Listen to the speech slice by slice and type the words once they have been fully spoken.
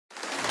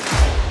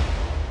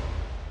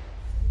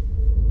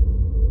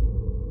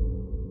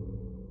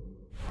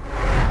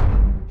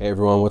Hey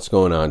everyone, what's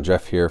going on?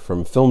 Jeff here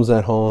from Films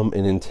at Home,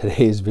 and in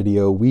today's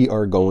video we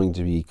are going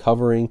to be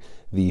covering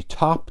the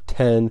top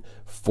 10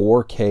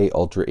 4K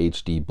Ultra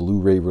HD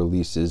Blu-ray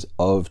releases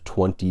of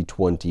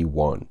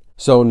 2021.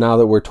 So now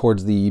that we're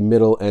towards the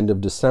middle end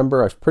of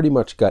December, I've pretty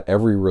much got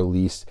every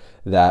release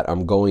that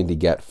I'm going to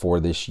get for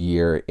this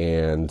year,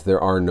 and there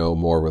are no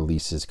more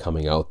releases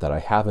coming out that I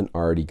haven't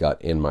already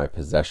got in my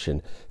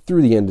possession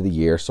through the end of the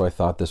year, so I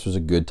thought this was a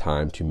good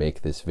time to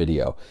make this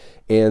video.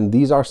 And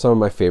these are some of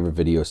my favorite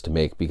videos to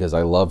make because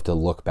I love to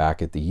look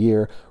back at the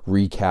year,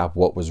 recap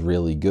what was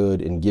really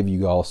good, and give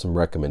you all some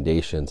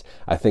recommendations.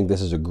 I think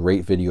this is a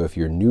great video if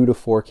you're new to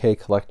 4K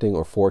collecting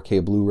or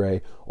 4K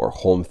Blu-ray or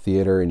home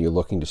theater and you're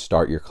looking to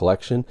start your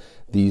collection.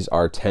 These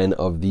are 10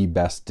 of the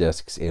best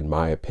discs, in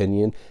my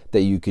opinion,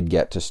 that you could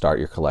get to start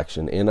your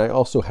collection. And I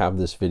also have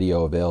this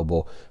video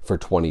available for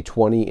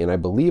 2020, and I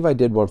believe I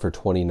did one for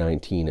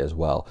 2019 as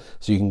well.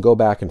 So you can go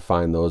back and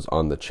find those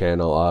on the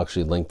channel. I'll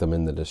actually link them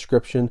in the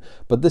description.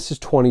 But this is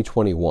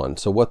 2021.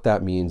 So what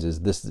that means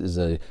is this is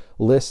a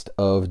list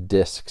of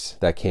discs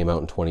that came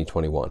out in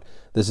 2021.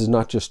 This is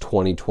not just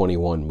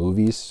 2021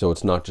 movies, so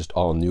it's not just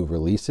all new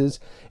releases.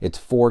 It's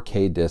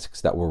 4K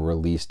discs that were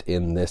released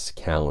in this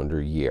calendar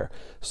year.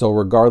 So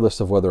regardless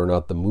of whether or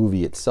not the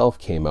movie itself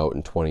came out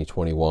in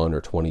 2021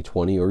 or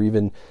 2020 or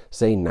even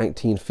say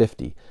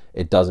 1950,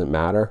 it doesn't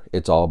matter.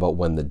 It's all about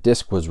when the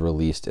disc was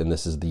released, and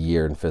this is the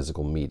year in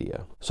physical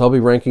media. So I'll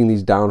be ranking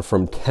these down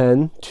from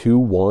 10 to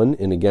 1,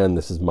 and again,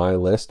 this is my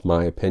list,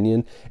 my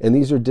opinion, and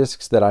these are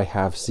discs that I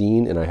have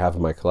seen and I have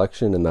in my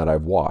collection and that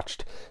I've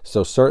watched.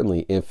 So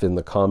certainly if in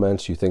the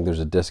comments you think there's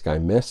a disc I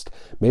missed,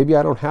 maybe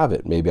I don't have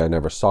it, maybe I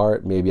never saw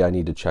it, maybe I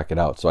need to check it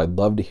out. So I'd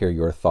love to hear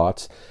your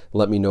thoughts.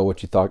 Let me know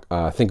what you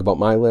think about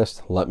my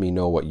list. Let me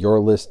know what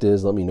your list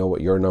is. Let me know what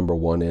your number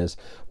one is.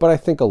 But I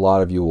think a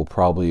lot of you will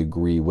probably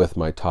agree with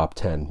my top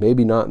 10.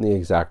 Maybe not in the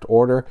exact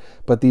order,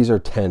 but these are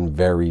 10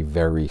 very,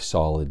 very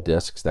solid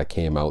discs that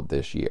came out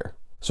this year.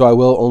 So I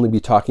will only be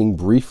talking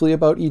briefly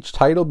about each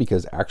title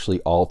because actually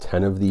all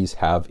 10 of these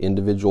have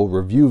individual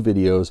review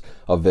videos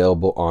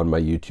available on my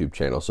YouTube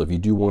channel. So if you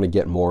do want to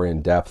get more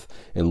in depth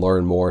and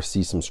learn more,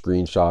 see some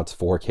screenshots,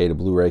 4K to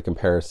Blu-ray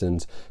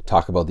comparisons,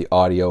 talk about the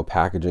audio,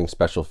 packaging,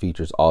 special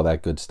features, all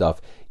that good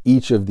stuff,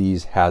 each of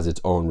these has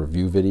its own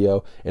review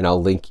video, and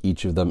I'll link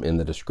each of them in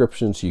the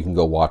description so you can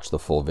go watch the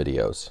full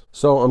videos.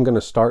 So I'm going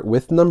to start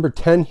with number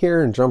 10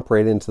 here and jump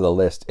right into the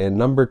list. And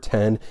number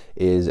 10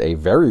 is a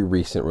very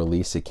recent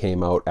release. It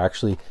came out,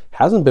 actually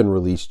hasn't been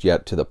released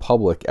yet to the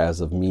public as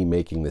of me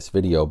making this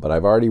video, but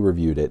I've already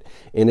reviewed it,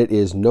 and it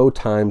is No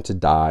Time to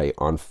Die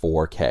on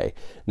 4K.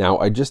 Now,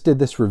 I just did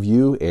this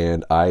review,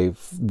 and I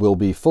will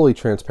be fully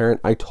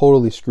transparent, I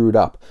totally screwed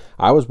up.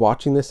 I was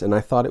watching this and I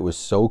thought it was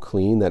so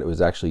clean that it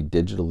was actually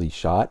digitally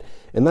shot,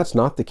 and that's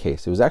not the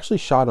case. It was actually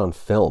shot on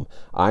film,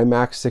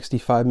 IMAX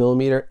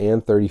 65mm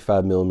and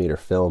 35mm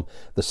film.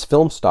 This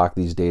film stock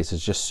these days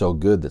is just so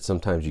good that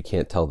sometimes you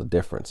can't tell the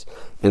difference.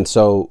 And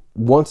so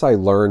once I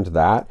learned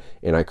that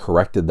and I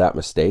corrected that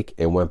mistake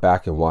and went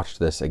back and watched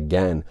this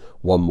again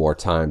one more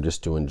time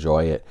just to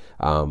enjoy it,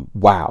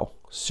 wow.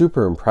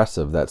 Super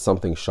impressive that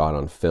something shot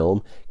on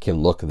film can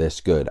look this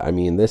good. I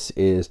mean, this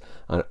is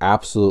an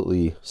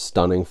absolutely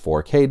stunning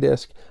 4K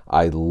disc.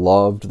 I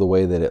loved the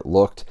way that it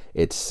looked.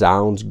 It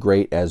sounds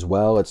great as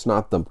well. It's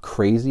not the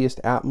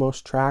craziest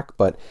Atmos track,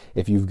 but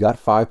if you've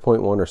got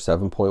 5.1 or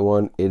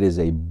 7.1, it is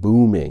a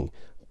booming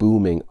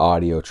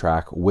audio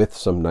track with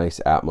some nice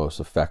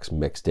Atmos effects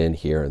mixed in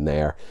here and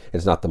there.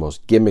 It's not the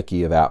most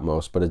gimmicky of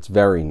Atmos, but it's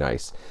very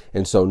nice.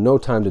 And so No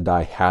Time to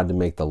Die had to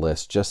make the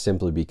list just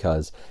simply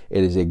because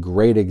it is a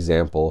great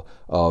example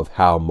of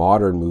how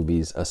modern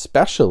movies,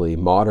 especially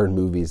modern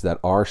movies that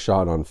are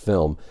shot on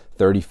film,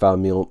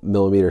 35mm,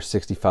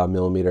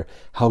 65mm,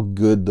 how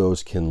good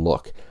those can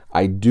look.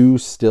 I do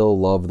still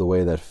love the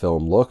way that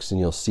film looks, and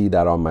you'll see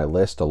that on my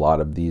list. A lot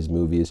of these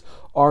movies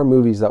are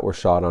movies that were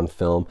shot on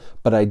film,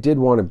 but I did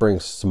want to bring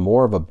some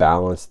more of a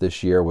balance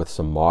this year with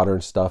some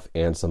modern stuff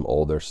and some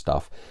older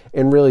stuff.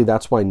 And really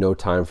that's why No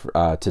Time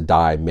to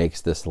Die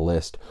makes this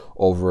list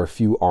over a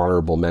few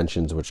honorable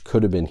mentions which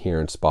could have been here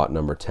in spot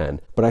number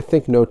 10. But I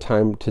think No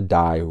Time to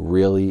Die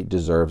really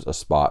deserves a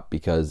spot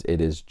because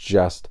it is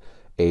just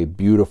a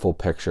beautiful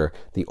picture.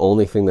 The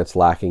only thing that's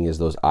lacking is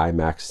those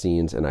IMAX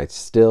scenes, and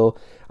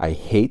I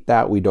hate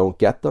that we don't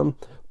get them,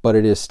 but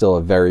it is still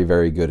a very,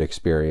 very good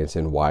experience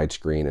in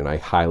widescreen, and I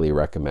highly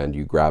recommend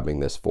you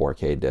grabbing this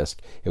 4K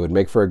disc. It would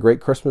make for a great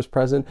Christmas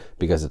present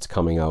because it's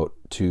coming out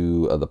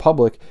to the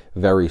public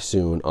very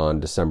soon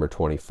on December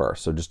 21st,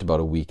 so just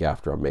about a week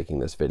after I'm making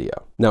this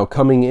video. Now,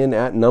 coming in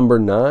at number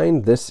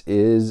 9, this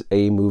is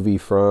a movie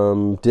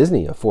from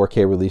Disney, a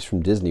 4K release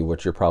from Disney,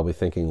 which you're probably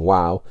thinking,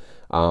 wow,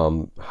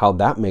 how'd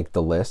that make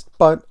the list?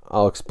 But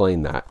I'll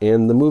explain that.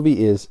 And the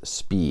movie is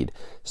Speed.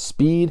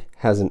 Speed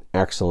has an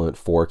excellent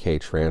 4K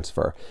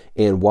transfer,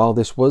 and while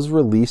this was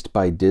released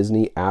by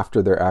Disney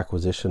after their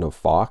acquisition of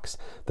Fox,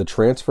 the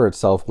transfer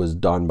itself was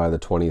done by the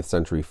 20th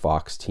Century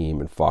Fox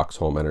team and Fox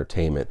Home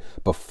Entertainment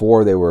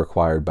before they were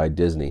acquired by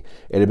Disney.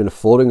 It had been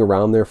floating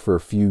around there for a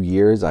few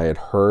years. I had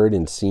heard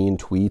and seen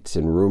tweets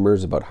and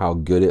rumors about how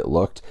good it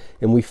looked,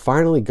 and we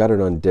finally got it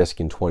on disc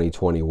in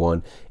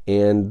 2021,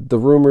 and the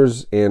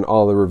rumors and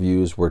all the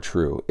reviews were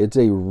true. It's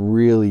a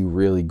really,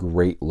 really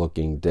great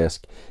looking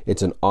disc.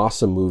 It's an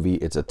awesome movie.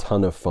 It's a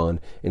ton of fun,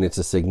 and it's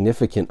a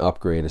significant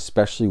upgrade,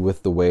 especially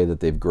with the way that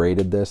they've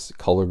graded this,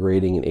 color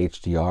grading in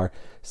HDR.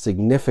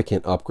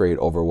 Significant upgrade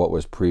over what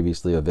was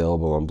previously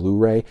available on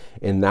Blu-ray,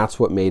 and that's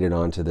what made it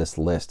onto this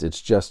list. It's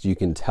just, you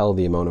can tell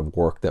the amount of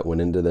work that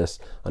went into this.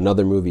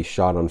 Another movie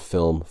shot on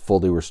film,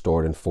 fully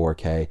restored in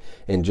 4K,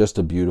 and just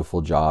a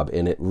beautiful job,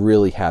 and it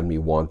really had me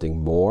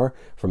wanting more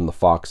from the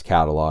Fox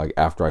catalog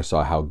after I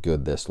saw how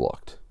good this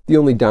looked. The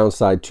only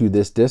downside to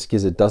this disc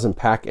is it doesn't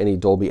pack any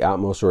Dolby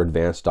Atmos or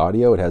advanced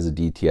audio. It has a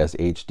DTS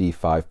HD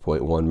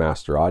 5.1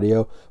 master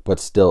audio, but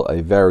still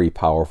a very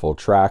powerful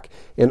track,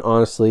 and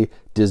honestly,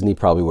 Disney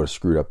probably would have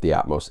screwed up the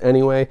Atmos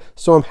anyway,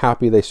 so I'm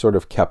happy they sort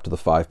of kept the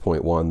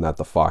 5.1 that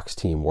the Fox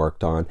team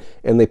worked on,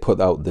 and they put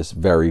out this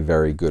very,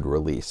 very good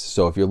release.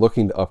 So if you're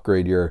looking to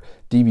upgrade your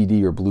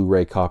DVD or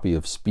Blu-ray copy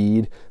of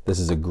Speed, this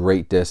is a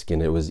great disc,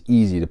 and it was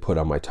easy to put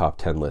on my top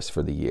 10 list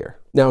for the year.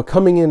 Now,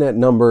 coming in at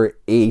number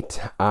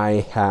 8,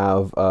 I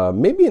have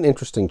maybe an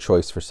interesting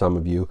choice for some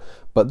of you,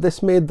 but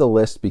this made the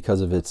list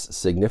because of its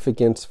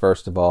significance,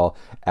 first of all,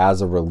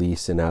 as a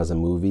release and as a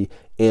movie,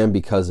 and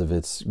because of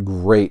its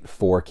great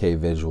 4K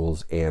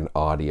visuals and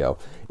audio.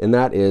 And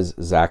that is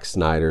Zack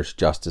Snyder's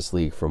Justice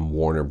League from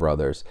Warner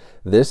Brothers.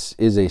 This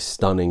is a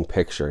stunning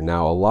picture.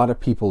 Now, a lot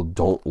of people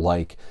don't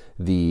like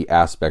the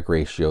aspect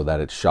ratio that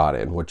it's shot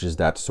in, which is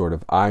that sort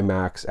of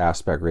IMAX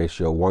aspect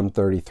ratio,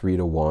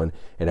 133:1.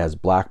 It has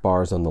black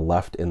bars on the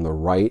left and the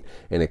right,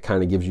 and it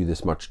kind of gives you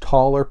this much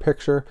taller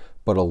picture,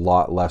 but a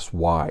lot less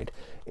wide.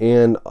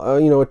 And,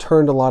 you know, it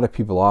turned a lot of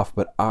people off,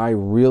 but I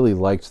really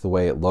liked the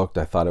way it looked.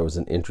 I thought it was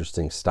an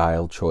interesting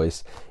style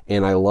choice,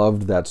 and I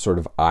loved that sort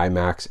of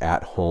IMAX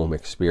at home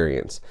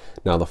experience.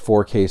 Now, the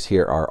 4Ks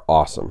here are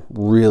awesome,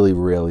 really,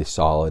 really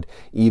solid,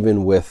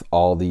 even with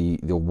all the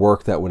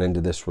work that went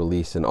into this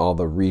release and all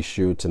the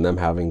reshoots and them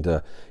having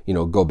to, you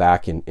know, go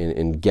back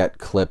and get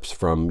clips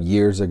from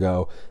years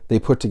ago. They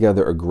put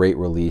together a great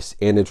release,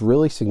 and it's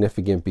really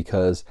significant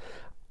because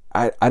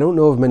I don't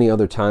know of many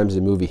other times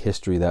in movie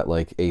history that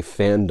like a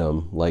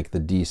fandom like the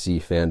DC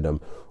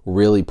fandom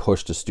really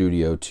pushed a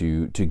studio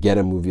to get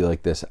a movie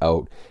like this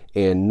out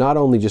and not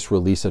only just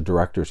release a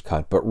director's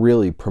cut, but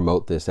really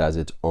promote this as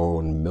its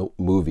own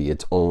movie,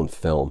 its own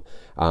film.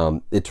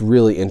 It's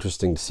really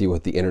interesting to see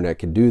what the internet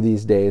can do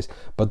these days,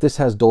 but this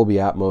has Dolby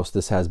Atmos,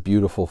 this has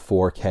beautiful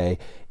 4K,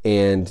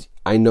 and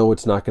I know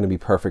it's not going to be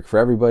perfect for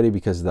everybody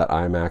because of that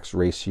IMAX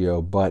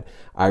ratio, but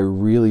I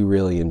really,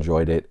 really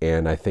enjoyed it,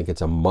 and I think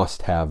it's a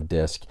must-have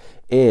disc.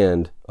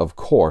 And, of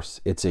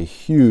course, it's a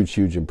huge,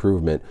 huge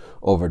improvement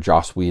over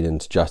Joss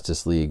Whedon's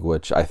Justice League,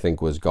 which I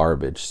think was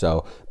garbage.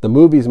 So the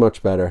movie's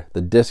much better.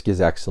 The disc is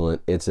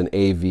excellent. It's an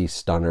AV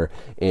stunner.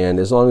 And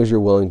as long as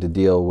you're willing to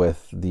deal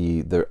with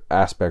the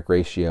aspect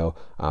ratio,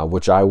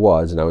 which I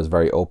was, and I was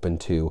very open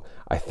to,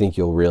 I think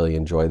you'll really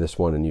enjoy this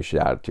one, and you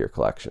should add it to your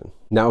collection.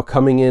 Now,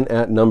 coming in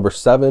at number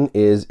 7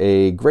 is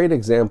a great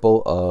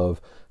example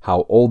of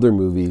how older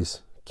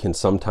movies can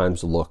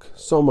sometimes look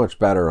so much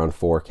better on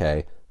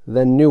 4K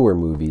than newer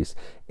movies.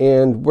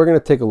 And we're going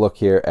to take a look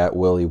here at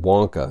Willy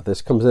Wonka.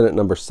 This comes in at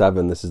number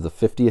 7. This is the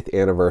 50th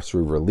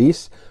anniversary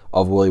release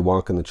of Willy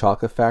Wonka and the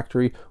Chocolate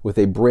Factory with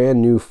a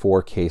brand new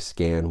 4K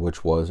scan,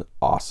 which was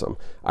awesome.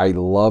 I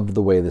loved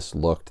the way this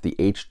looked. The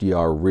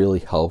HDR really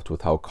helped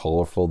with how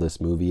colorful this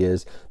movie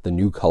is. The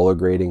new color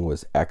grading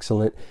was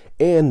excellent,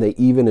 and they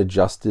even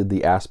adjusted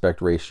the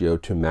aspect ratio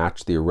to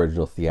match the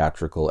original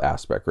theatrical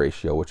aspect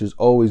ratio, which is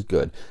always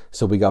good.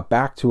 So we got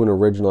back to an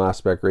original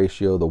aspect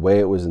ratio, the way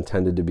it was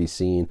intended to be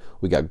seen.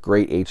 We got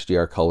great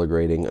HDR color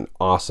grading, an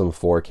awesome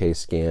 4K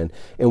scan,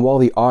 and while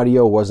the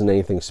audio wasn't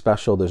anything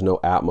special, there's no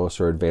Atmos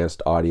or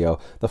advanced audio,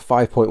 the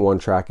 5.1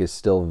 track is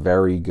still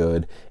very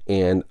good,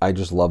 and I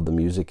just love the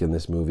music in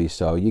this movie,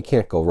 so you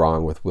can't go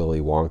wrong with Willy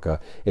Wonka.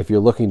 If you're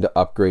looking to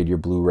upgrade your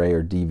Blu-ray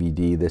or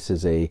DVD, this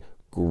is a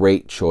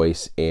great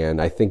choice,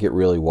 and I think it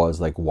really was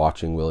like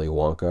watching Willy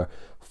Wonka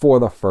for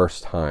the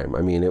first time.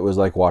 I mean, it was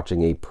like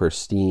watching a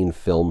pristine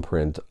film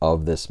print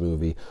of this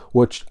movie,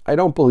 which I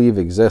don't believe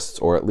exists,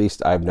 or at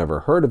least I've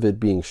never heard of it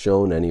being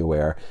shown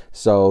anywhere.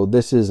 So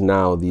this is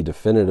now the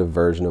definitive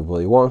version of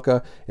Willy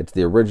Wonka. It's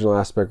the original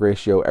aspect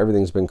ratio.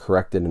 Everything's been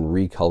corrected and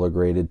recolor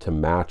graded to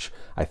match,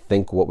 I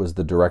think, what was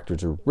the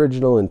director's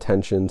original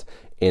intentions,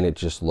 and it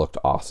just looked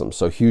awesome.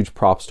 So huge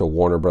props to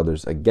Warner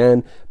Brothers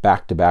again.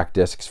 Back-to-back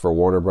discs for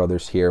Warner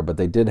Brothers here, but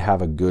they did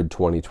have a good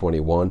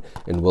 2021,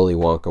 and Willy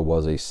Wonka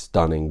was a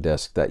stunning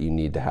disc that you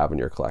need to have in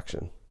your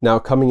collection. Now,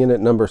 coming in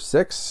at number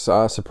 6,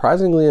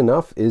 surprisingly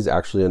enough, is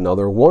actually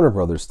another Warner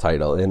Brothers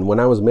title. And when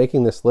I was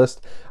making this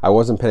list, I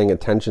wasn't paying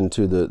attention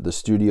to the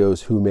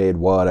studios who made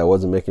what. I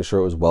wasn't making sure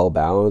it was well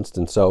balanced.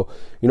 And so,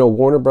 you know,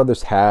 Warner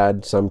Brothers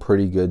had some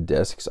pretty good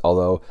discs,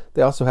 although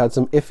they also had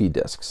some iffy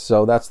discs.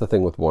 So that's the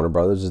thing with Warner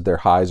Brothers, is their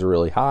highs are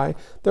really high,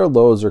 their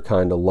lows are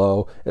kind of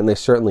low, and they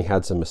certainly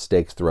had some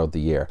mistakes throughout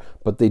the year.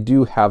 But they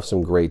do have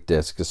some great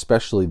discs,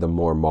 especially the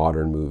more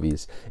modern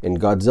movies.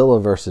 And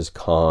Godzilla vs.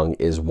 Kong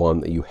is one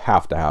that you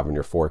have to have in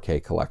your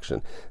 4K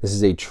collection. This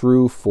is a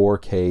true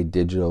 4K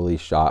digitally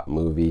shot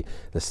movie.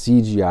 The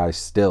CGI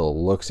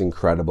still looks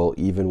incredible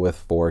even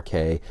with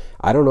 4K.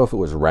 I don't know if it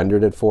was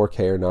rendered at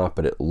 4K or not,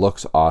 but it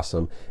looks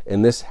awesome.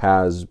 And this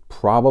has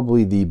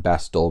probably the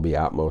best Dolby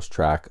Atmos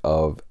track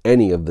of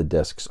any of the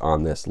discs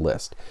on this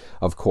list.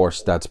 Of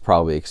course, that's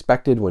probably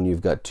expected when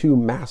you've got two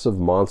massive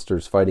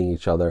monsters fighting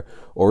each other,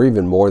 or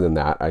even more than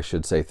that, I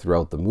should say,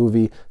 throughout the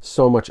movie.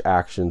 So much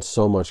action,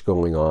 so much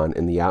going on,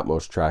 and the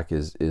Atmos track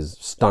is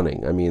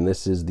stunning. I mean,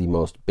 this is the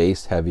most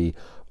bass-heavy,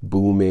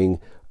 booming,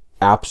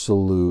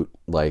 absolute,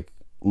 like,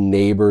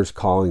 neighbors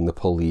calling the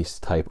police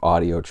type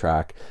audio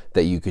track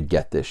that you could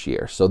get this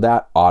year. So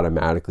that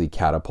automatically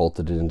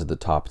catapulted it into the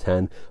top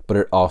 10, but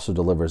it also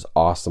delivers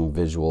awesome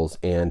visuals.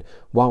 And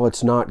while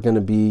it's not going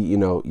to be, you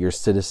know, your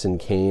Citizen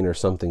Kane or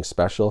something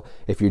special,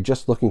 if you're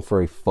just looking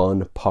for a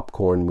fun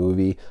popcorn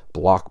movie,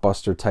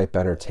 blockbuster type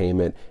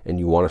entertainment, and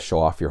you want to show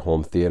off your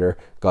home theater,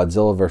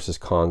 Godzilla vs.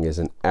 Kong is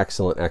an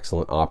excellent,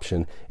 excellent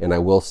option. And I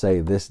will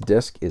say this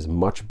disc is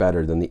much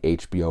better than the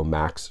HBO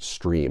Max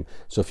stream.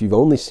 So if you've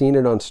only seen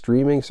it on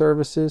streaming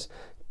services,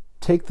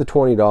 take the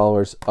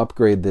 $20,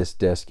 upgrade this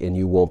disc, and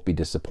you won't be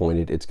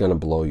disappointed. It's going to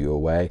blow you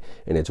away,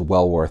 and it's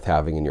well worth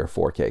having in your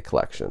 4K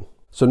collection.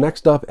 So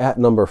next up at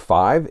number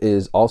 5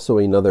 is also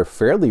another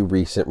fairly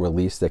recent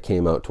release that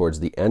came out towards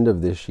the end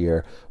of this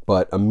year,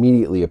 but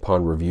immediately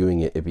upon reviewing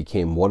it, it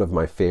became one of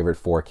my favorite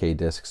 4K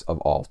discs of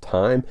all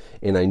time,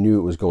 and I knew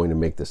it was going to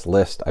make this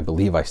list. I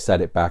believe I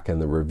said it back in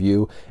the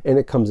review, and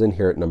it comes in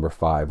here at number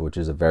 5, which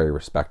is a very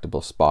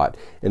respectable spot,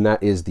 and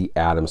that is the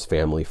Addams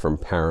Family from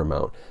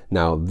Paramount.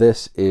 Now,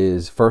 this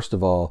is, first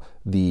of all,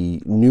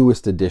 the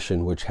newest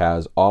edition, which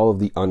has all of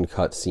the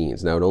uncut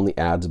scenes. Now, it only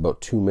adds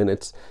about 2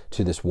 minutes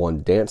to this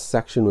one dance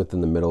section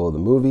within the middle of the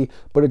movie,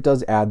 but it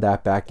does add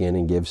that back in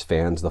and gives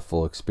fans the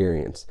full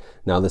experience.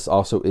 Now, this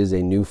also is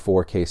a new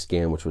 4K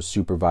scan, which was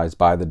supervised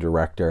by the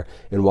director,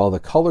 and while the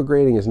color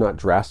grading is not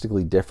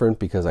drastically different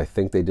because I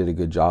think they did a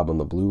good job on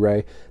the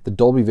Blu-ray, the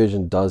Dolby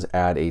Vision does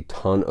add a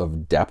ton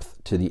of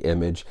depth to the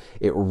image.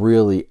 It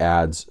really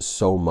adds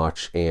so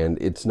much, and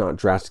it's not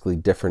drastically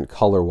different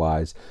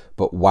color-wise,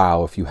 but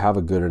wow, if you have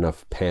a good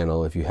enough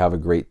panel, if you have a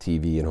great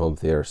TV and home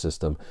theater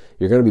system,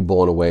 you're going to be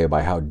blown away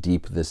by how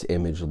deep this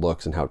image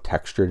looks and how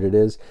textured it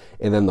is.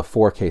 And then the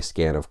 4K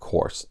scan, of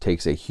course,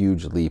 takes a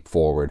huge leap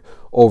forward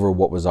over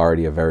what was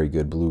already a very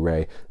good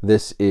Blu-ray.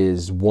 This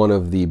is one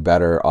of the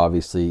better,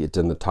 obviously it's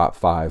in the top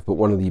 5, but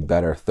one of the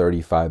better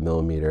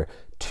 35mm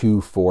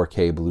to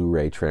 4K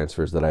Blu-ray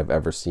transfers that I've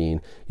ever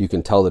seen. You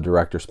can tell the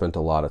director spent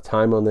a lot of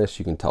time on this.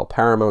 You can tell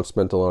Paramount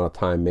spent a lot of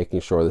time making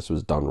sure this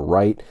was done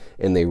right,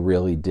 and they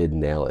really did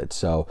nail it.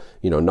 So,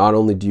 you know, not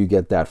only do you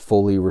get that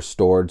fully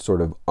restored sort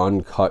of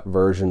uncut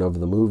version of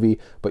the movie,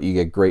 but you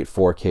get great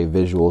 4K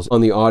visuals. On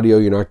the audio,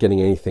 you're not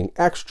getting anything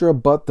extra,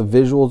 but the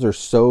visuals are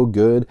so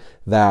good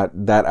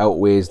that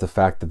outweighs the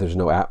fact that there's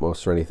no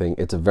Atmos or anything.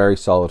 It's a very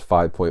solid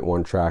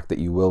 5.1 track that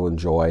you will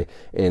enjoy,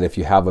 and if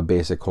you have a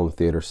basic home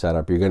theater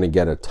setup, you're going to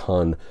get a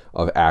ton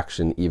of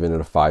action even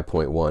at a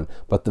 5.1,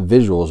 but the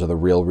visuals are the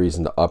real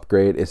reason to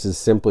upgrade. This is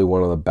simply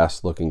one of the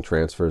best looking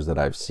transfers that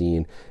I've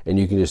seen, and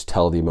you can just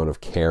tell the amount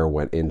of care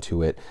went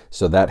into it.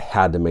 So that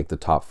had to make the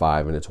top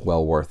 5, and it's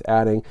well worth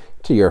adding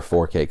to your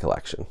 4K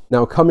collection.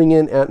 Now, coming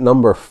in at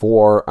number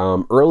 4,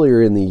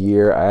 earlier in the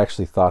year, I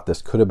actually thought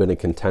this could have been a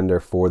contender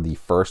for the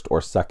first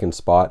or second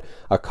spot.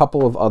 A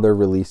couple of other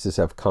releases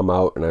have come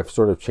out, and I've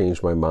sort of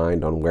changed my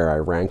mind on where I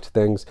ranked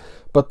things,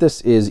 but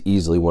this is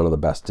easily one of the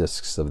best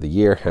discs of the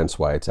year, hence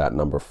why it's at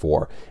number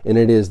 4, and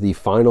it is The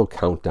Final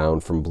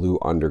Countdown from Blue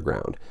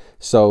Underground.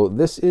 So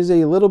this is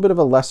a little bit of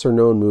a lesser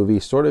known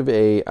movie, sort of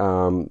a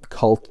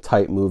cult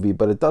type movie,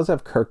 but it does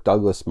have Kirk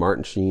Douglas,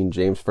 Martin Sheen,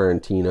 James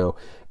Ferrantino,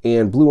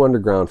 and Blue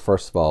Underground.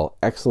 First of all,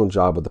 excellent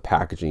job with the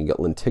packaging. You got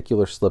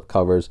lenticular slip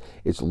covers,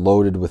 it's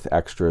loaded with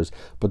extras,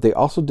 but they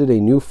also did a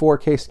new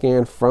 4K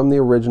scan from the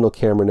original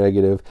camera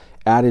negative,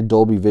 added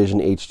Dolby Vision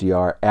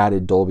HDR,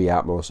 added Dolby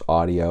Atmos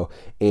audio,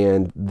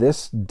 and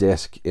this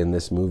disc in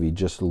this movie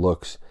just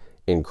looks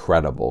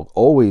incredible.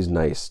 Always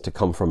nice to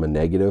come from a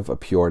negative, a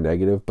pure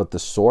negative, but the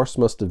source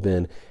must have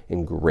been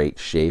in great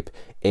shape,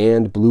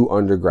 and Blue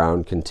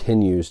Underground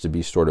continues to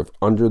be sort of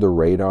under the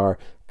radar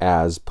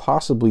as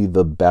possibly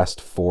the best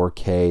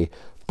 4K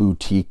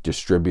boutique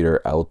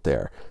distributor out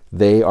there.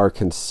 They are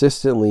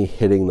consistently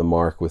hitting the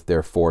mark with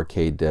their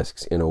 4K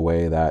discs in a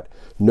way that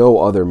no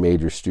other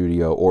major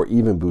studio or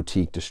even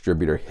boutique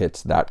distributor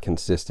hits that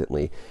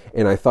consistently.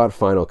 And I thought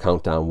Final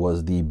Countdown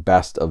was the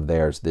best of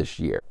theirs this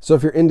year. So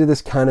if you're into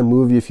this kind of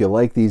movie, if you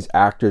like these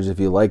actors, if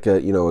you like a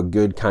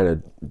good kind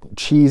of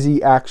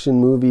cheesy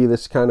action movie,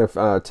 this kind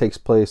of takes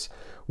place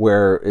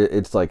where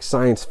it's like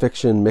science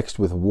fiction mixed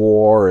with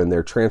war, and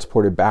they're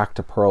transported back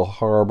to Pearl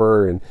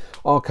Harbor and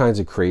all kinds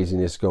of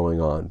craziness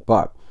going on.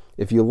 But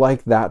if you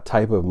like that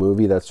type of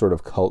movie, that sort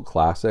of cult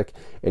classic,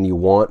 and you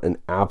want an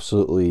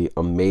absolutely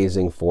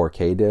amazing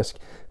 4K disc,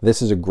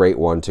 this is a great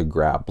one to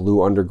grab.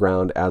 Blue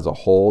Underground as a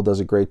whole does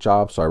a great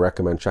job, so I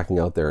recommend checking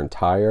out their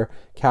entire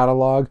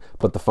catalog,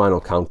 but the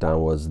Final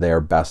Countdown was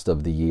their best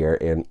of the year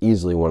and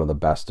easily one of the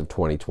best of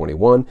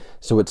 2021,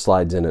 so it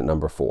slides in at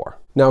number 4.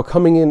 Now,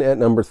 coming in at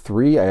number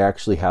 3, I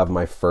actually have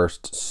my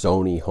first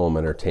Sony home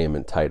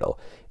entertainment title.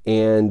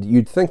 And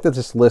you'd think that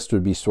this list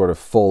would be sort of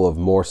full of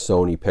more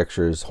Sony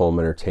Pictures home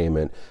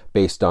entertainment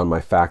based on my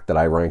fact that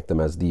I rank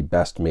them as the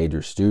best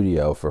major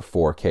studio for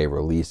 4K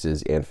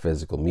releases and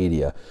physical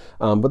media.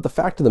 But the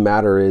fact of the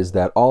matter is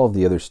that all of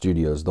the other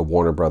studios, the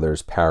Warner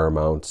Brothers,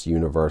 Paramounts,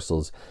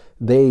 Universals,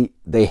 they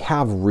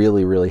have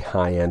really, really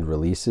high-end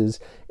releases,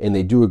 and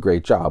they do a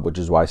great job, which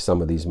is why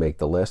some of these make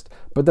the list.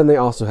 But then they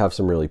also have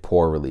some really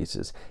poor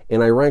releases.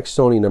 And I rank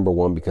Sony number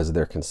 1 because of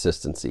their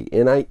consistency.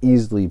 And I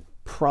easily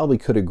probably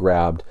could have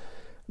grabbed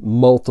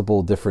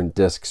multiple different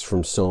discs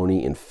from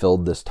Sony and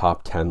filled this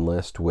top 10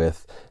 list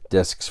with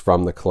discs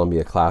from the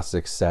Columbia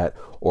Classics set,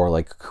 or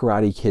like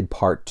Karate Kid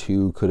Part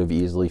 2 could have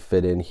easily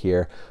fit in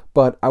here.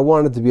 But I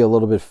wanted to be a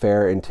little bit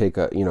fair and take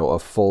a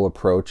full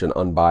approach, an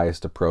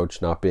unbiased approach,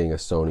 not being a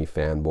Sony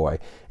fanboy.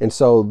 And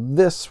so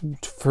this,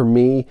 for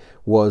me,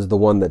 was the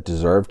one that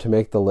deserved to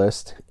make the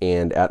list.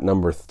 And at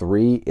number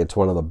 3, it's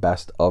one of the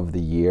best of the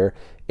year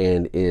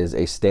and is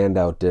a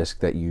standout disc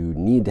that you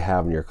need to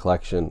have in your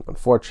collection.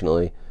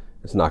 Unfortunately,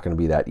 it's not going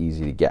to be that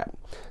easy to get.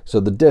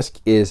 So the disc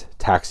is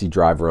Taxi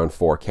Driver on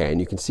 4K, and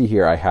you can see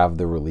here I have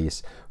the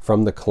release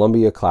from the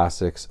Columbia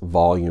Classics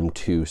Volume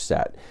 2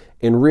 set.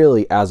 And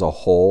really, as a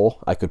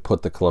whole, I could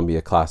put the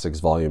Columbia Classics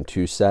Volume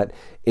 2 set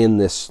in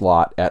this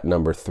slot at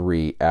number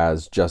 3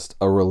 as just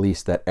a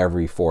release that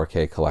every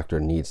 4K collector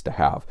needs to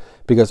have,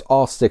 because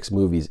all 6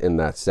 movies in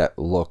that set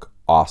look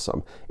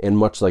awesome. And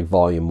much like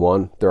Volume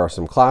 1, there are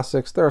some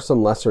classics, there are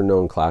some lesser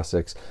known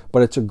classics,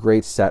 but it's a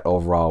great set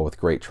overall with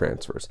great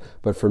transfers.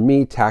 But for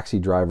me, Taxi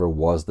Driver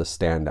was the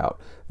standout.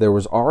 There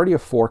was already a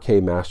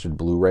 4K mastered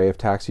Blu-ray of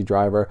Taxi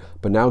Driver,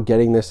 but now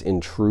getting this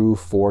in true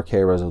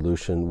 4K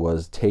resolution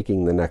was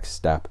taking the next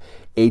step.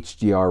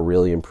 HDR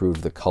really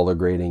improved the color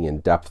grading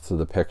and depth to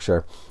the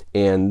picture.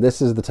 And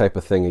this is the type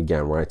of thing,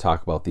 again, where I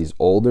talk about these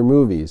older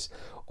movies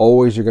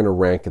always are going to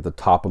rank at the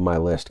top of my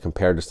list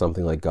compared to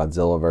something like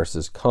Godzilla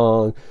vs.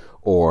 Kong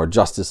or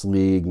Justice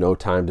League, No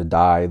Time to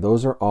Die.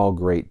 Those are all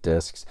great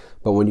discs,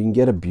 but when you can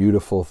get a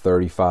beautiful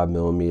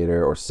 35mm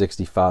or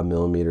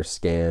 65mm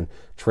scan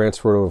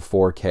transferred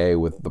over 4K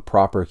with the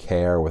proper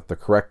care, with the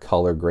correct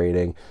color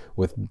grading,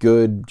 with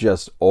good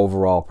just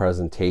overall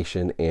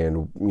presentation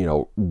and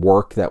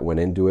work that went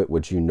into it,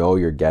 which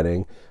you're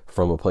getting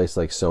from a place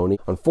like Sony.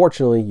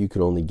 Unfortunately, you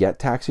can only get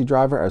Taxi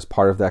Driver as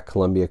part of that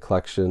Columbia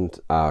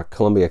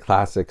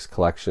Classics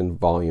Collection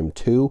Volume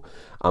 2.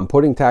 I'm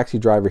putting Taxi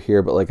Driver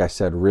here, but like I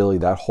said, really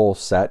that whole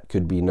set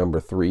could be number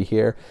 3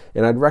 here,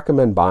 and I'd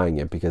recommend buying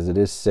it because it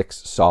is 6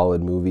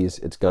 solid movies.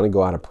 It's going to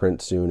go out of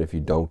print soon if you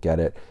don't get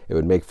it. It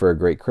would make for a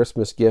great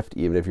Christmas gift,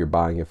 even if you're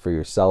buying it for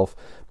yourself.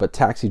 But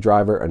Taxi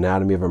Driver,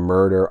 Anatomy of a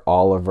Murder,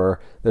 Oliver,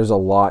 there's a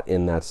lot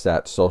in that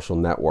set. Social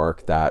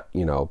Network that,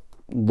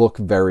 look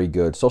very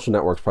good. Social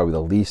Network's probably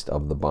the least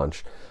of the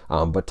bunch,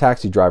 but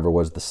Taxi Driver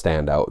was the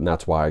standout, and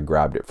that's why I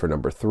grabbed it for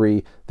number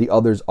 3. The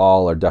others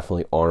all are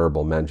definitely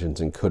honorable mentions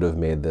and could have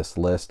made this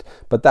list,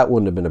 but that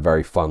wouldn't have been a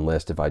very fun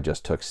list if I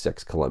just took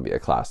 6 Columbia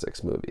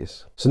Classics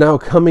movies. So now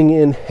coming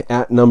in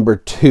at number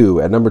 2.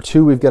 At number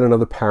 2, we've got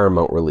another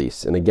Paramount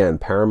release, and again,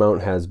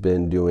 Paramount has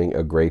been doing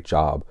a great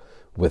job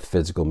with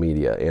physical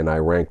media, and I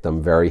rank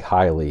them very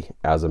highly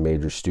as a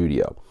major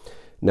studio.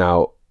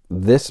 Now,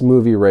 this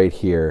movie right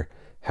here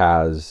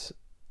has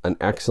an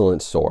excellent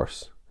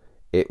source.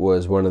 It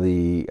was one of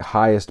the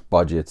highest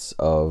budgets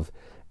of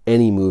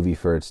any movie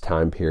for its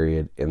time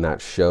period, and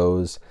that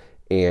shows.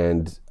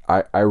 And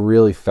I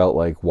really felt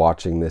like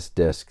watching this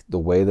disc, the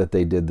way that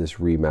they did this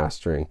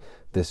remastering,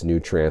 this new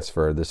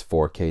transfer, this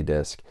 4K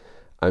disc.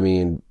 I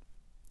mean,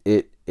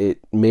 it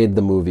made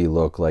the movie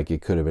look like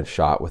it could have been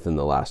shot within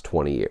the last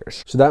 20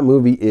 years. So that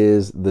movie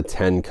is The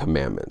 10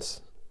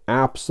 Commandments.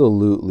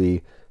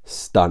 Absolutely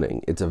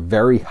stunning. It's a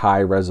very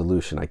high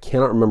resolution. I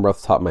cannot remember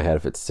off the top of my head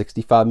if it's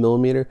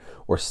 65mm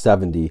or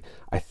 70.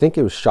 I think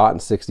it was shot in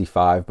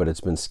 65, but it's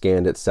been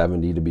scanned at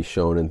 70 to be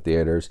shown in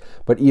theaters.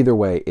 But either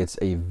way, it's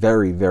a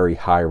very, very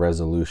high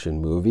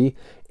resolution movie,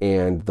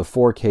 and the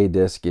 4K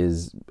disc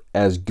is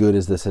as good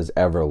as this has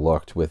ever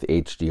looked with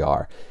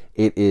HDR.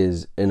 It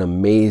is an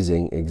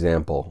amazing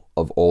example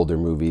of older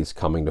movies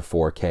coming to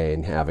 4K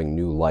and having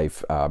new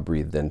life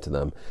breathed into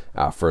them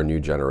for a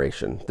new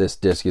generation. This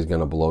disc is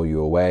going to blow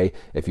you away.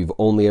 If you've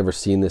only ever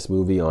seen this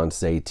movie on,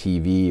 say,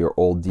 TV or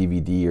old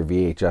DVD or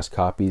VHS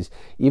copies,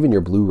 even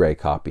your Blu-ray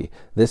copy,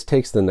 this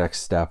takes the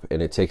next step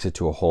and it takes it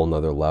to a whole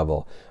nother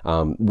level.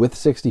 With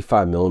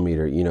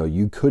 65mm, you know,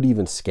 you could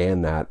even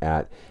scan that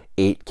at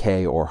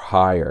 8K or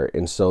higher,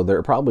 and so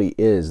there probably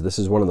is, this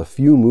is one of the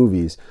few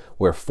movies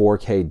where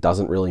 4K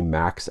doesn't really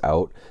max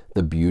out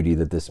the beauty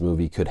that this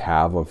movie could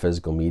have on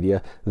physical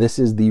media. This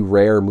is the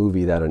rare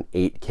movie that an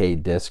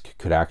 8K disc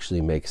could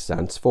actually make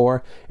sense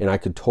for, and I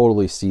could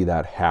totally see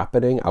that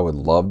happening. I would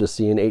love to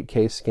see an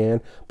 8K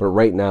scan, but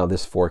right now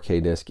this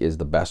 4K disc is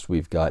the best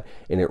we've got,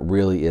 and it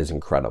really is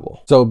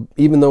incredible. So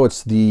even though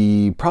it's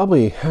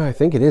I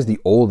think it is the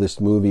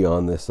oldest movie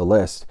on this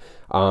list,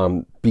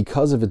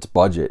 because of its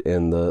budget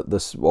and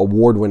the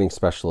award-winning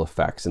special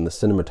effects and the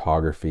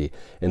cinematography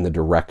and the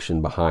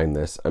direction behind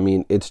this, I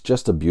mean, it's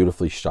just a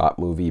beautifully shot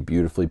movie,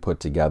 beautifully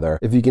put together.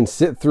 If you can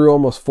sit through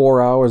almost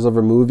 4 hours of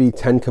a movie,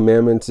 10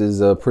 Commandments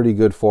is a pretty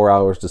good 4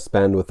 hours to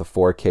spend with a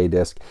 4K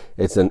disc.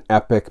 It's an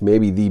epic,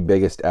 maybe the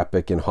biggest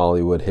epic in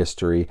Hollywood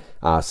history,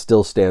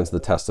 still stands the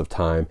test of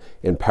time,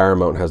 and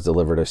Paramount has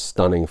delivered a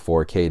stunning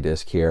 4K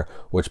disc here,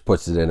 which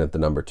puts it in at the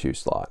number 2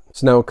 slot.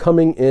 So now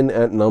coming in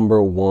at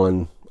number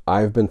 1,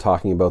 I've been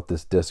talking about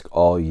this disc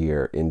all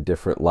year in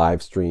different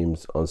live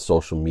streams on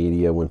social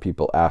media when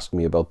people ask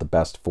me about the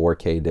best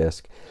 4K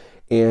disc,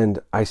 and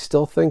I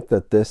still think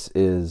that this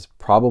is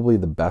probably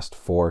the best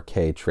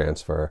 4K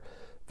transfer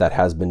that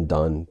has been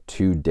done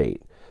to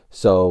date.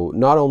 So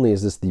not only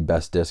is this the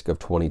best disc of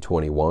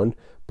 2021,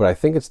 but I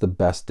think it's the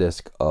best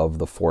disc of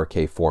the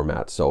 4K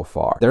format so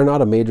far. They're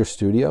not a major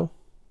studio.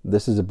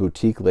 This is a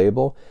boutique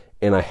label,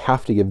 and I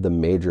have to give them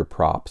major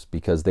props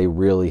because they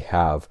really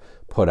have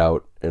put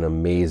out an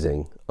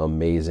amazing,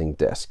 amazing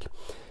disc.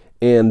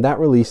 And that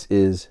release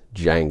is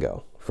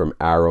Django from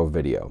Arrow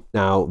Video.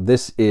 Now,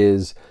 this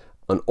is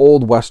an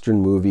old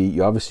Western movie.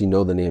 You obviously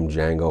know the name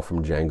Django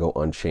from Django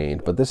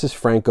Unchained, but this is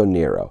Franco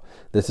Nero.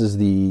 This is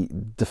the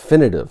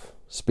definitive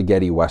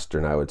spaghetti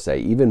Western, I would say,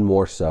 even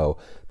more so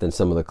than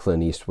some of the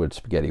Clint Eastwood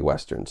spaghetti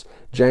Westerns.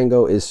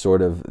 Django is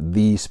sort of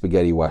the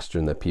spaghetti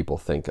Western that people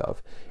think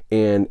of.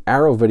 And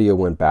Arrow Video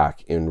went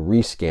back and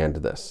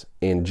rescanned this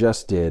and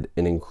just did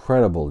an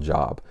incredible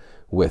job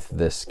with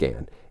this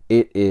scan.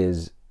 It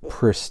is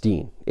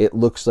pristine. It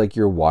looks like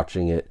you're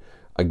watching it,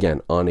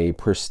 again, on a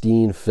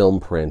pristine film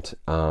print,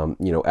 you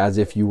know, as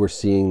if you were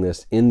seeing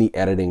this in the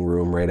editing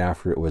room right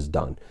after it was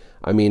done.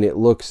 I mean, it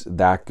looks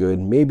that good,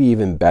 maybe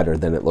even better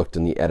than it looked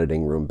in the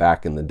editing room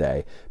back in the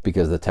day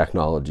because the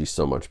technology is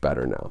so much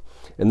better now.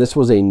 And this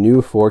was a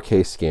new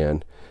 4K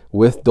scan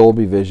with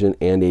Dolby Vision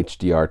and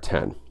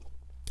HDR10.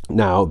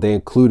 Now, they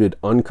included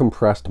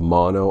uncompressed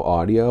mono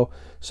audio,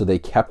 so they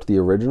kept the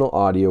original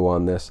audio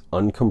on this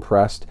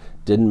uncompressed,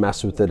 didn't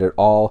mess with it at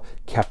all,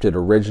 kept it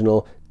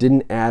original,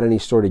 didn't add any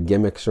sort of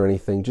gimmicks or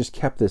anything, just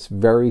kept this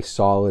very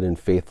solid and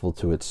faithful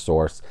to its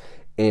source,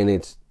 and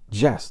it's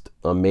just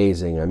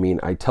amazing. I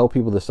mean, I tell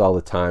people this all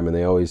the time, and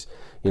they always,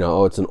 you know,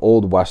 oh, it's an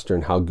old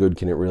Western, how good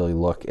can it really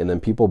look? And then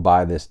people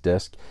buy this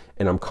disc,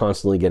 and I'm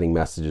constantly getting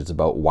messages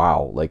about,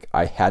 wow, like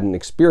I hadn't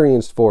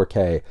experienced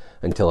 4K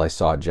until I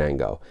saw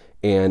Django.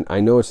 And I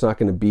know it's not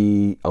going to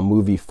be a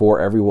movie for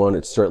everyone.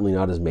 It's certainly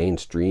not as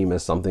mainstream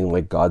as something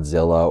like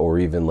Godzilla or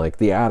even like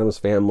The Addams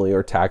Family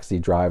or Taxi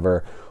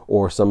Driver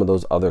or some of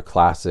those other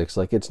classics.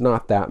 Like, it's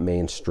not that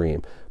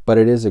mainstream, but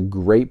it is a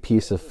great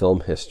piece of film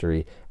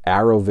history.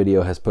 Arrow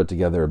Video has put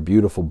together a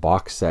beautiful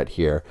box set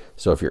here.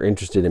 So if you're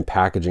interested in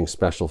packaging,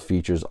 special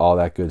features, all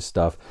that good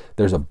stuff,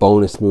 there's a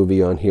bonus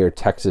movie on here,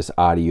 Texas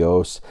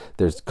Adios.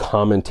 There's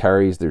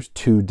commentaries. There's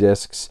 2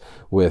 discs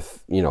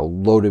with, you know,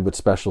 loaded with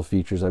special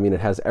features. I mean,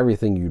 it has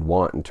everything you'd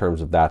want in terms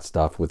of that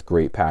stuff with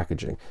great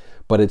packaging.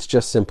 But it's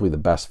just simply the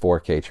best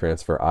 4K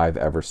transfer I've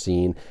ever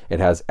seen. It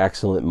has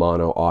excellent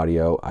mono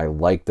audio. I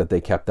like that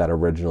they kept that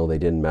original. They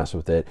didn't mess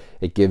with it.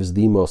 It gives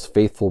the most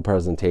faithful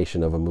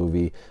presentation of a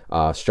movie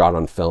shot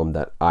on film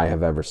that I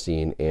have ever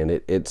seen. And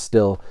it's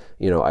still,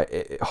 you know,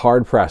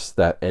 hard pressed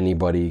that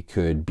anybody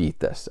could beat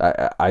this.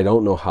 I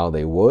don't know how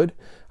they would.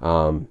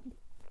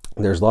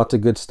 There's lots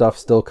of good stuff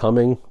still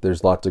coming.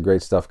 There's lots of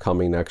great stuff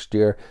coming next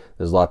year.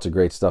 There's lots of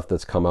great stuff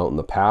that's come out in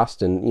the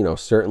past. And, you know,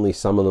 certainly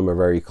some of them are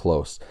very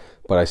close.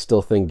 But I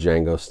still think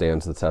Django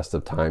stands the test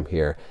of time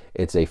here.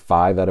 It's a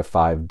 5 out of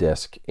 5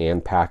 disc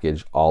and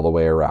package all the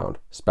way around.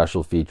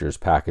 Special features,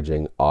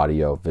 packaging,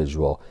 audio,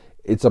 visual.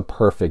 It's a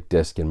perfect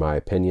disc in my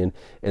opinion.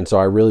 And so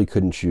I really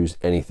couldn't choose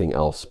anything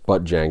else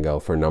but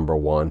Django for number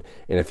 1.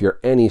 And if you're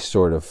any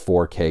sort of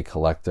 4K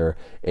collector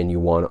and you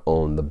want to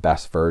own the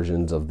best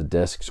versions of the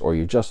discs, or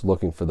you're just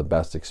looking for the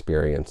best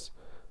experience,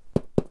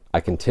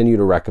 I continue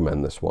to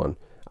recommend this one.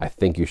 I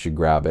think you should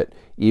grab it.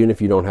 Even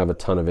if you don't have a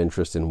ton of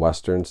interest in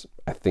Westerns,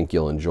 I think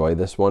you'll enjoy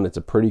this one. It's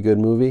a pretty good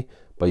movie,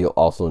 but you'll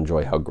also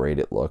enjoy how great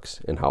it looks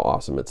and how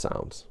awesome it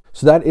sounds.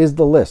 So that is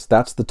the list.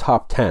 That's the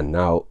top 10.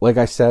 Now, like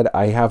I said,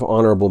 I have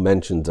honorable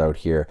mentions out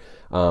here.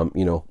 You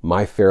know,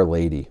 My Fair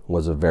Lady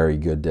was a very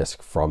good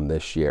disc from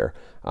this year.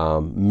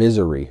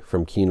 Misery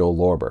from Kino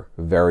Lorber,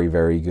 very,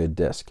 very good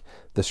disc.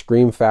 The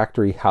Scream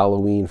Factory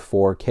Halloween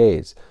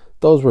 4Ks,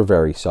 those were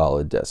very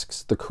solid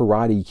discs. The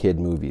Karate Kid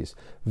movies,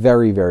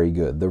 very, very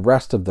good. The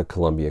rest of the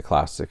Columbia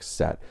Classics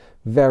set,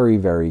 very,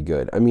 very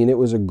good. I mean, it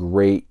was a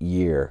great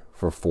year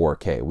for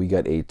 4K. We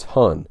got a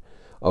ton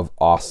of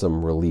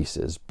awesome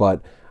releases,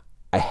 but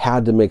I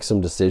had to make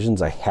some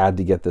decisions. I had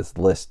to get this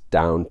list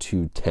down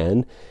to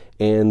 10,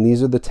 and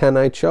these are the 10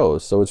 I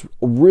chose. So it's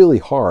really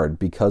hard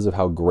because of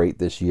how great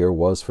this year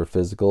was for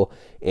physical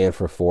and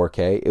for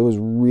 4K. It was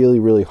really,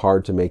 really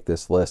hard to make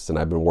this list, and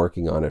I've been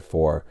working on it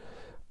for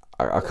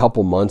a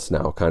couple months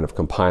now, kind of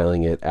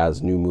compiling it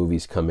as new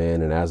movies come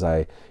in and as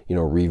I, you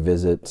know,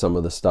 revisit some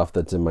of the stuff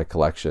that's in my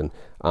collection.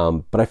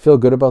 But I feel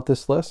good about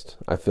this list.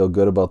 I feel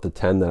good about the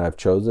 10 that I've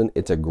chosen.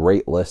 It's a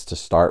great list to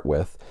start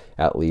with,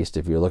 at least.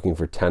 If you're looking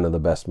for 10 of the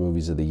best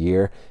movies of the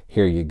year,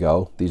 here you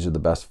go. These are the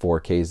best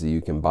 4Ks that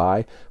you can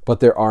buy,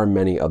 but there are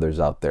many others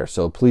out there.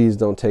 So please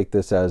don't take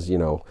this as, you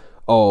know,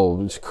 oh,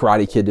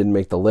 Karate Kid didn't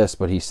make the list,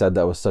 but he said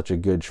that was such a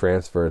good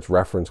transfer, it's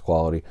reference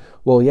quality.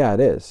 Well, yeah, it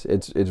is.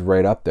 It's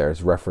right up there.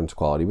 It's reference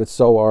quality, but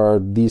so are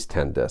these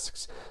 10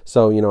 discs.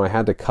 So, you know, I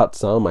had to cut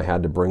some, I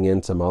had to bring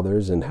in some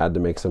others, and had to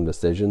make some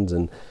decisions,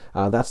 and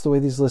that's the way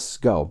these lists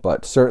go.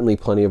 But certainly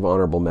plenty of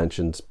honorable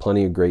mentions,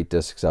 plenty of great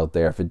discs out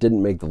there. If it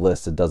didn't make the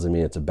list, it doesn't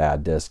mean it's a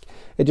bad disc.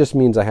 It just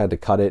means I had to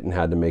cut it and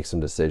had to make some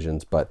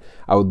decisions. But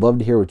I would love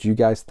to hear what you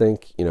guys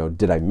think. You know,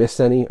 did I miss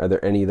any? Are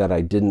there any that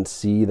I didn't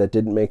see that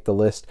didn't make the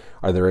list?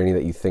 Are there any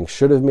that you think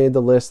should have made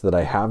the list that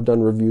I have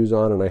done reviews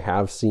on and I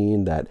have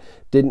seen that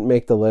didn't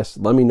make the list?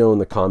 Let me know in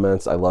the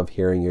comments. I love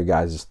hearing your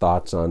guys'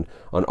 thoughts on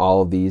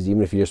all of these,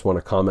 even if you just want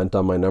to comment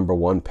on my number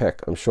one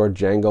pick. I'm sure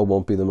Django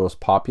won't be the most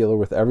popular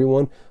with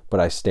everyone, but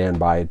I stand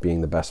by it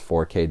being the best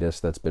 4K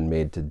disc that's been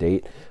made to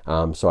date.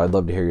 So I'd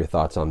love to hear your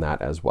thoughts on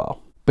that as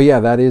well. But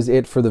yeah, that is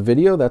it for the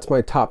video. That's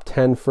my top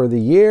 10 for the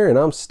year, and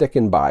I'm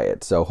sticking by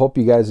it. So hope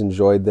you guys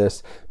enjoyed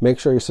this. Make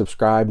sure you're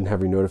subscribed and have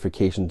your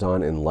notifications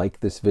on and like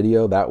this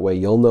video. That way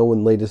you'll know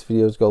when latest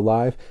videos go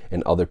live,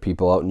 and other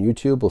people out on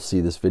YouTube will see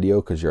this video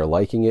because you're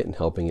liking it and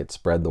helping it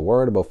spread the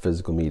word about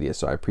physical media.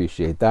 So I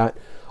appreciate that.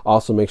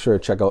 Also, make sure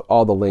to check out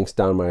all the links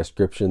down in my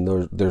description.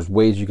 There's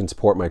ways you can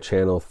support my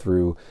channel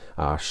through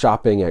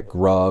shopping at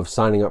Grove,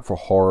 signing up for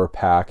Horror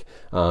Pack,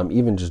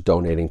 even just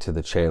donating to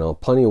the channel.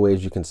 Plenty of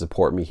ways you can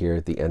support me here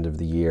at the end of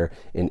the year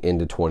and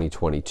into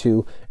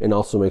 2022. And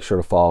also make sure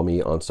to follow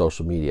me on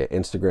social media,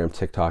 Instagram,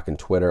 TikTok, and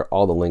Twitter.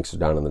 All the links are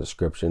down in the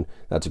description.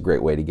 That's a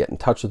great way to get in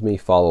touch with me,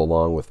 follow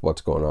along with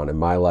what's going on in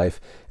my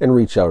life, and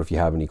reach out if you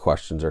have any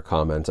questions or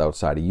comments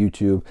outside of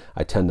YouTube.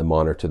 I tend to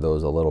monitor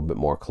those a little bit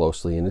more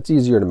closely, and it's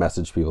easier to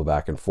message people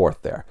back and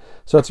forth there.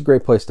 So that's a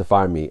great place to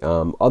find me.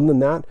 Other than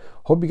that,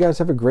 hope you guys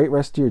have a great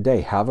rest of your day.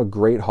 Have a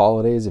great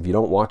holidays. If you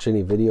don't watch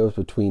any videos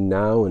between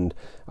now and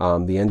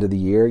the end of the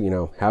year, you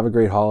know, have a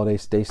great holiday.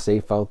 Stay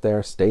safe out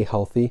there. Stay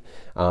healthy.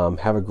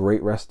 Have a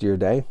great rest of your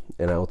day,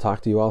 and I will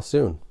talk to you all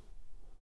soon.